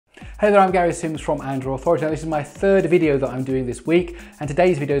Hey there, I'm Gary Sims from Android Authority. Now, this is my third video that I'm doing this week, and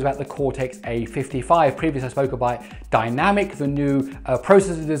today's video is about the Cortex A55. Previously, I spoke about Dynamic, the new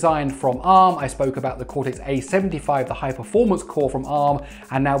processor design from ARM. I spoke about the Cortex A75, the high-performance core from ARM,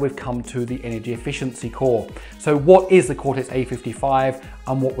 and now we've come to the energy efficiency core. So what is the Cortex A55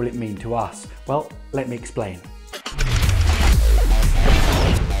 and what will it mean to us? Well, let me explain.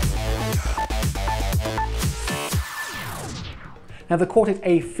 Now, the Cortex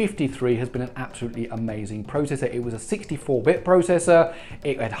A53 has been an absolutely amazing processor. It was a 64-bit processor,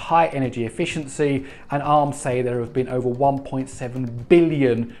 it had high energy efficiency, and ARM say there have been over 1.7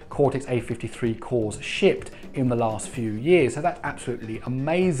 billion Cortex A53 cores shipped in the last few years, so that's absolutely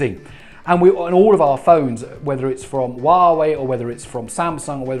amazing. And on all of our phones, whether it's from Huawei or whether it's from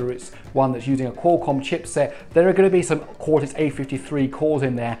Samsung or whether it's one that's using a Qualcomm chipset, there are going to be some Cortex A53 cores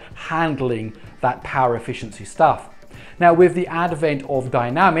in there handling that power efficiency stuff. Now, with the advent of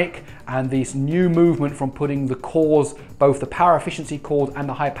Dynamic and this new movement from putting the cores, both the power efficiency cores and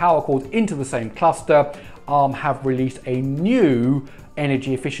the high power cores, into the same cluster, ARM have released a new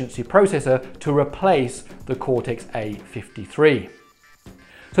energy efficiency processor to replace the Cortex A53.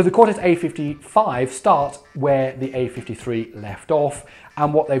 So the Cortex A55 starts where the A53 left off,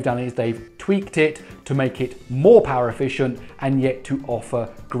 and what they've done is they've tweaked it to make it more power efficient and yet to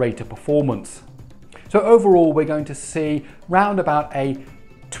offer greater performance. So overall, we're going to see round about a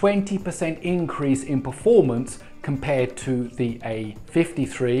 20% increase in performance compared to the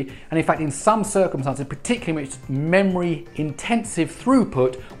A53. And in fact, in some circumstances, particularly with memory intensive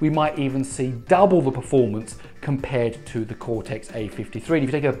throughput, we might even see double the performance compared to the Cortex A53. If you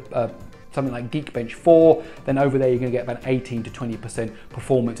take something like Geekbench 4, then over there you're going to get about 18 to 20%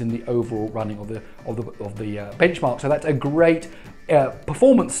 performance in the overall running of the benchmark. So that's a great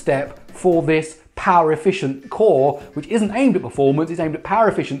performance step for this power efficient core, which isn't aimed at performance, it's aimed at power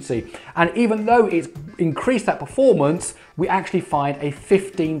efficiency. And even though it's increased that performance, we actually find a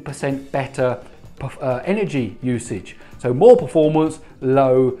 15% better energy usage. So more performance,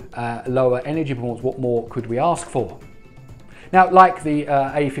 lower energy performance. What more could we ask for? Now, like the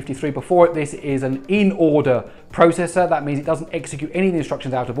A53 before it, this is an in-order processor. That means it doesn't execute any of the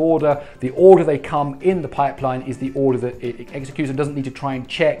instructions out of order. The order they come in the pipeline is the order that it executes, and doesn't need to try and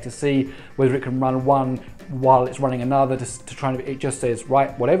check to see whether it can run one while it's running another. It just says,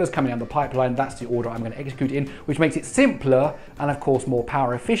 right, whatever's coming down the pipeline, that's the order I'm going to execute in, which makes it simpler and of course more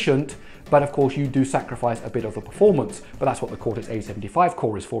power efficient. But of course you do sacrifice a bit of the performance, but that's what the Cortex A75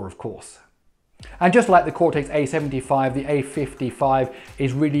 core is for, of course. And just like the Cortex A75, the A55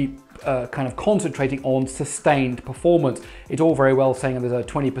 is really kind of concentrating on sustained performance. It's all very well saying there's a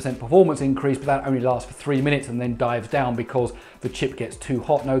 20% performance increase, but that only lasts for 3 minutes and then dives down because the chip gets too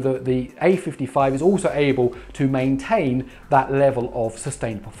hot. No, the A55 is also able to maintain that level of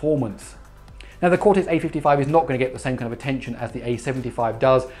sustained performance. Now, the Cortex A55 is not going to get the same kind of attention as the A75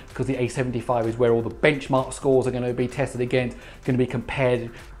 does, because the A75 is where all the benchmark scores are going to be tested against, going to be compared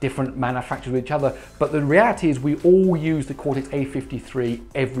different manufacturers with each other. But the reality is we all use the Cortex A53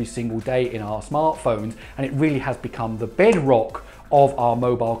 every single day in our smartphones, and it really has become the bedrock of our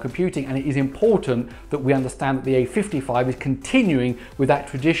mobile computing. And it is important that we understand that the A55 is continuing with that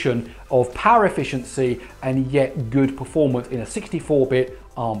tradition of power efficiency and yet good performance in a 64-bit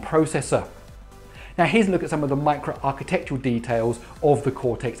ARM processor. Now, here's a look at some of the micro-architectural details of the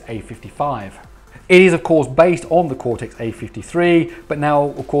Cortex A55. It is, of course, based on the Cortex A53, but now,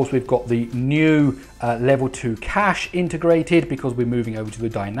 of course, we've got the new level 2 cache integrated because we're moving over to the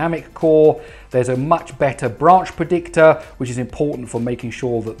Dynamic core. There's a much better branch predictor, which is important for making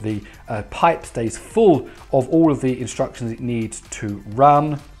sure that the pipe stays full of all of the instructions it needs to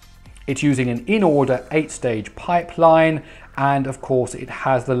run. It's using an in-order 8-stage pipeline, and of course, it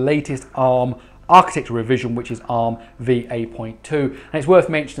has the latest ARM architecture revision, which is ARM v8.2. And it's worth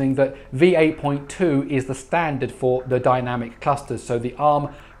mentioning that v8.2 is the standard for the dynamic clusters. So the ARM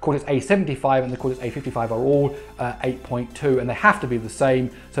Cortex A75 and the Cortex A55 are all 8.2, and they have to be the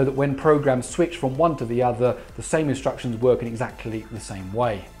same so that when programs switch from one to the other, the same instructions work in exactly the same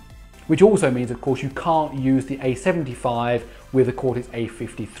way. Which also means, of course, you can't use the A75 with a Cortex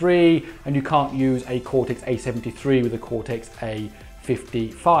A53, and you can't use a Cortex A73 with a Cortex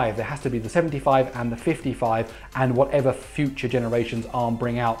A55. There has to be the 75 and the 55 and whatever future generations ARM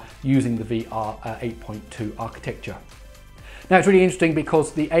bring out using the VR8.2 architecture. Now, it's really interesting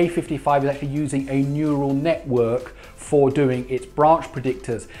because the A55 is actually using a neural network for doing its branch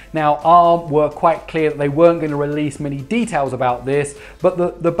predictors. Now, ARM were quite clear that they weren't going to release many details about this,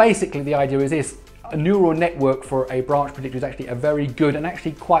 but basically the idea is this: a neural network for a branch predictor is actually a very good and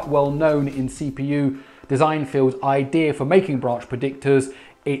actually quite well known in CPU design fields idea for making branch predictors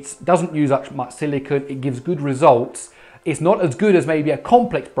It doesn't use much silicon, it gives good results. It's not as good as maybe a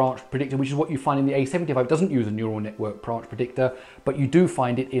complex branch predictor, which is what you find in the A75. It doesn't use a neural network branch predictor, but you do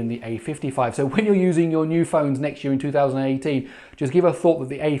find it in the A55. So when you're using your new phones next year in 2018, just give a thought that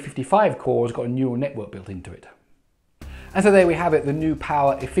the A55 core has got a neural network built into it. And so there we have it, the new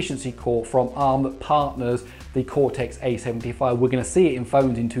power efficiency core from ARM that partners the Cortex A75. We're going to see it in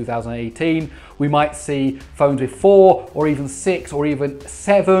phones in 2018. We might see phones with 4 or even 6 or even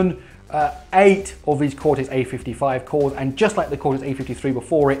 7, 8 of these Cortex A55 cores, and just like the Cortex A53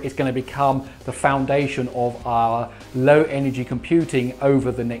 before it, it's going to become the foundation of our low energy computing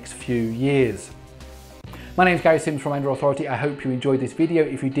over the next few years. My name is Gary Sims from Android Authority. I hope you enjoyed this video.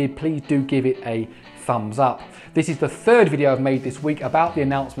 If you did, please do give it a thumbs up. This is the third video I've made this week about the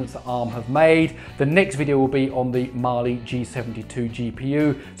announcements that ARM have made. The next video will be on the Mali G72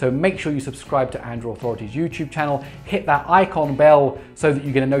 GPU. So make sure you subscribe to Android Authority's YouTube channel, hit that icon bell so that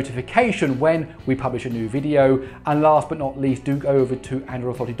you get a notification when we publish a new video. And last but not least, do go over to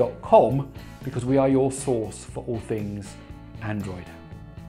androidauthority.com because we are your source for all things Android.